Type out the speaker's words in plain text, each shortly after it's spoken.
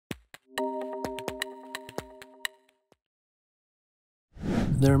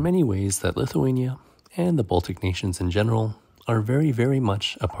There are many ways that Lithuania and the Baltic nations in general are very, very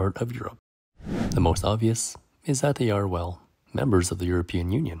much a part of Europe. The most obvious is that they are, well, members of the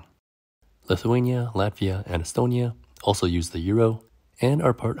European Union. Lithuania, Latvia, and Estonia also use the euro and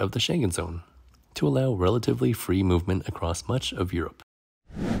are part of the Schengen zone to allow relatively free movement across much of Europe.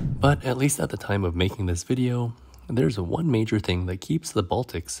 But at least at the time of making this video, there's one major thing that keeps the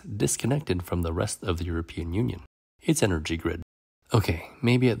Baltics disconnected from the rest of the European Union: its energy grid. Okay,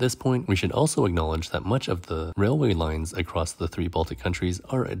 maybe at this point we should also acknowledge that much of the railway lines across the three Baltic countries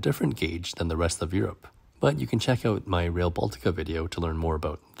are a different gauge than the rest of Europe, but you can check out my Rail Baltica video to learn more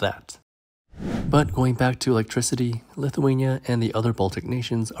about that. But going back to electricity, Lithuania and the other Baltic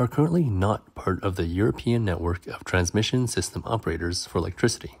nations are currently not part of the European Network of Transmission System Operators for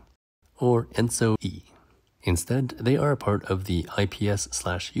Electricity, or entso-e. Instead, they are a part of the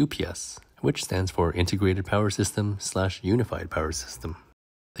IPS/UPS, which stands for Integrated Power System/Unified Power System.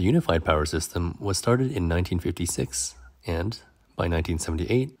 The Unified Power System was started in 1956, and by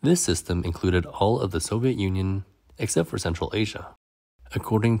 1978, this system included all of the Soviet Union except for Central Asia.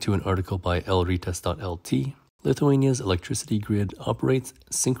 According to an article by lrytas.lt, Lithuania's electricity grid operates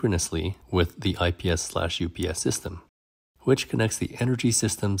synchronously with the IPS/UPS system, which connects the energy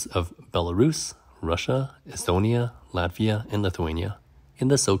systems of Belarus, Russia, Estonia, Latvia, and Lithuania in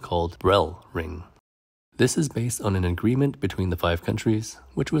the so-called Brel ring. This is based on an agreement between the five countries,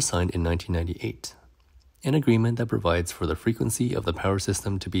 which was signed in 1998. An agreement that provides for the frequency of the power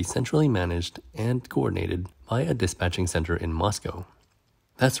system to be centrally managed and coordinated by a dispatching center in Moscow.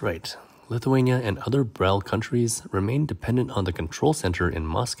 That's right, Lithuania and other Brel countries remain dependent on the control center in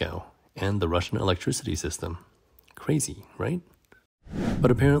Moscow and the Russian electricity system. Crazy, right?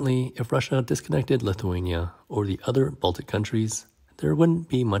 But apparently, if Russia disconnected Lithuania or the other Baltic countries, there wouldn't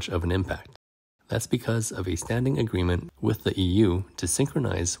be much of an impact. That's because of a standing agreement with the EU to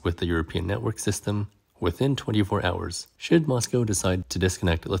synchronize with the European network system within 24 hours, should Moscow decide to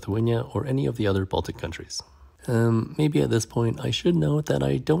disconnect Lithuania or any of the other Baltic countries. Maybe at this point I should note that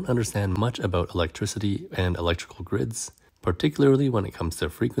I don't understand much about electricity and electrical grids, particularly when it comes to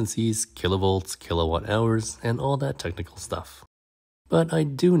frequencies, kilovolts, kilowatt hours, and all that technical stuff. But I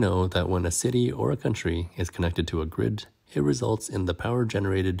do know that when a city or a country is connected to a grid, it results in the power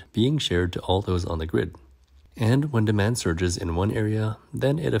generated being shared to all those on the grid. And when demand surges in one area,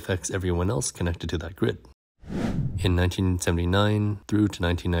 then it affects everyone else connected to that grid. In 1979 through to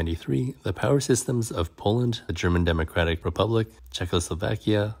 1993, the power systems of Poland, the German Democratic Republic,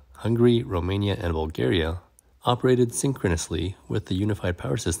 Czechoslovakia, Hungary, Romania, and Bulgaria operated synchronously with the unified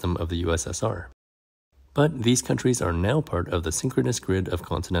power system of the USSR. But these countries are now part of the synchronous grid of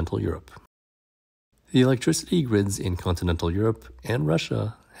continental Europe. The electricity grids in continental Europe and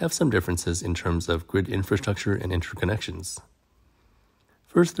Russia have some differences in terms of grid infrastructure and interconnections.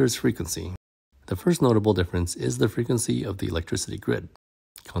 First, there's frequency. The first notable difference is the frequency of the electricity grid.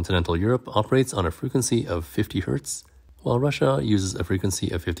 Continental Europe operates on a frequency of 50 Hz, while Russia uses a frequency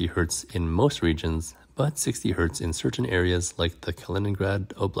of 50 Hz in most regions, but 60 Hz in certain areas like the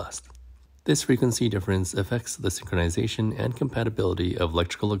Kaliningrad Oblast. This frequency difference affects the synchronization and compatibility of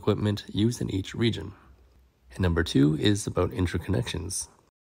electrical equipment used in each region. And number two is about interconnections.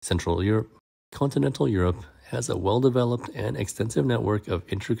 Central Europe, continental Europe has a well-developed and extensive network of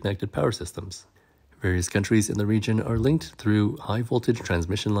interconnected power systems. Various countries in the region are linked through high-voltage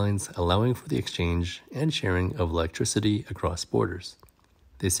transmission lines, allowing for the exchange and sharing of electricity across borders.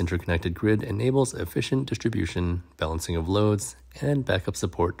 This interconnected grid enables efficient distribution, balancing of loads, and backup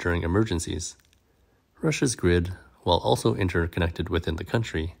support during emergencies. Russia's grid, while also interconnected within the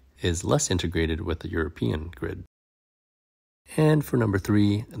country, is less integrated with the European grid. And for number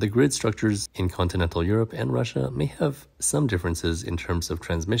three, the grid structures in continental Europe and Russia may have some differences in terms of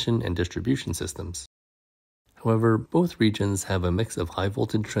transmission and distribution systems. However, both regions have a mix of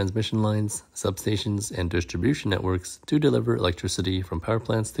high-voltage transmission lines, substations, and distribution networks to deliver electricity from power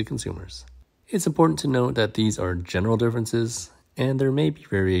plants to consumers. It's important to note that these are general differences, and there may be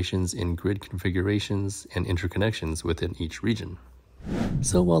variations in grid configurations and interconnections within each region.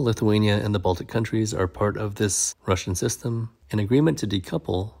 So while Lithuania and the Baltic countries are part of this Russian system, an agreement to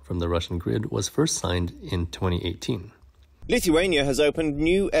decouple from the Russian grid was first signed in 2018. Lithuania has opened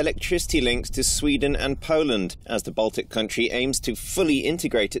new electricity links to Sweden and Poland as the Baltic country aims to fully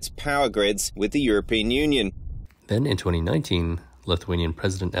integrate its power grids with the European Union. Then in 2019, Lithuanian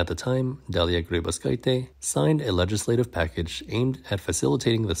president at the time, Dalia Grybauskaitė, signed a legislative package aimed at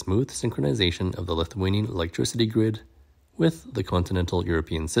facilitating the smooth synchronization of the Lithuanian electricity grid with the continental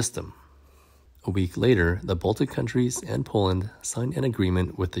European system. A week later, the Baltic countries and Poland signed an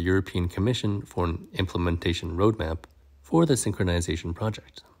agreement with the European Commission for an implementation roadmap for the synchronization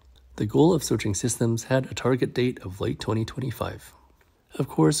project. The goal of switching systems had a target date of late 2025. Of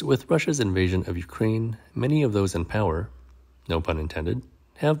course, with Russia's invasion of Ukraine, many of those in power, no pun intended,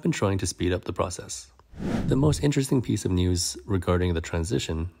 have been trying to speed up the process. The most interesting piece of news regarding the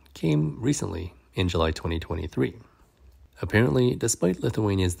transition came recently in July 2023. Apparently, despite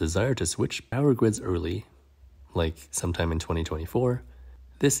Lithuania's desire to switch power grids early, like sometime in 2024,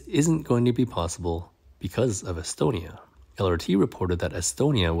 this isn't going to be possible because of Estonia. LRT reported that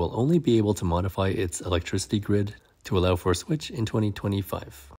Estonia will only be able to modify its electricity grid to allow for a switch in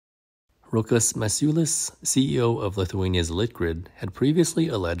 2025. Rokas Masiulis, CEO of Lithuania's Litgrid, had previously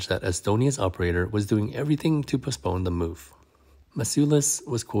alleged that Estonia's operator was doing everything to postpone the move. Masiulis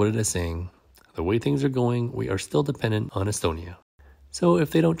was quoted as saying, "The way things are going, we are still dependent on Estonia. So if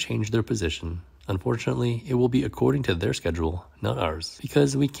they don't change their position, unfortunately, it will be according to their schedule, not ours,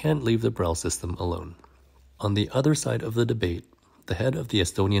 because we can't leave the Brel system alone." On the other side of the debate, the head of the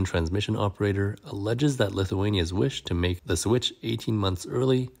Estonian transmission operator alleges that Lithuania's wish to make the switch 18 months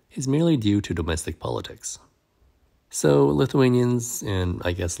early is merely due to domestic politics. So Lithuanians, and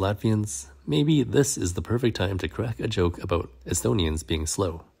I guess Latvians, maybe this is the perfect time to crack a joke about Estonians being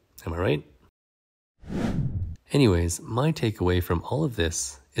slow. Am I right? Anyways, my takeaway from all of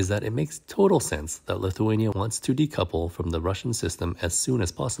this is that it makes total sense that Lithuania wants to decouple from the Russian system as soon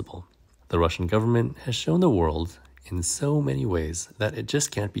as possible. The Russian government has shown the world in so many ways that it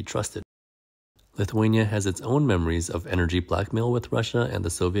just can't be trusted. Lithuania has its own memories of energy blackmail with Russia and the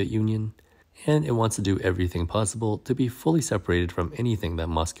Soviet Union, and it wants to do everything possible to be fully separated from anything that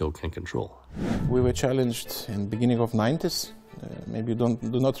Moscow can control. We were challenged in the beginning of 90s. Maybe you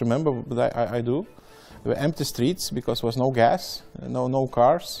do not remember, but I do. There were empty streets because there was no gas, no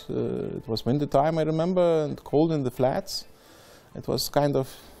cars. It was winter time, I remember, and cold in the flats. It was kind of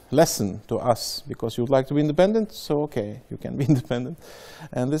lesson to us because you'd like to be independent, so okay, you can be independent,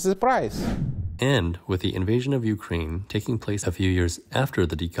 and this is a price. And with the invasion of Ukraine taking place a few years after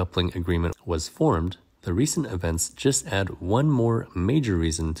the decoupling agreement was formed, the recent events just add one more major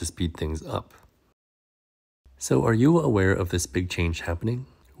reason to speed things up. So are you aware of this big change happening?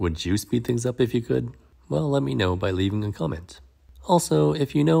 Would you speed things up if you could? Well, let me know by leaving a comment. Also,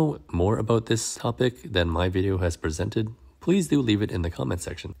 if you know more about this topic than my video has presented, please do leave it in the comment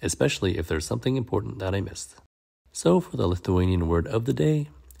section, especially if there's something important that I missed. So for the Lithuanian word of the day,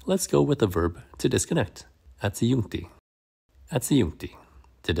 let's go with the verb to disconnect. Atsijungti. Atsijungti.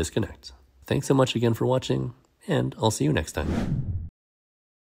 To disconnect. Thanks so much again for watching, and I'll see you next time.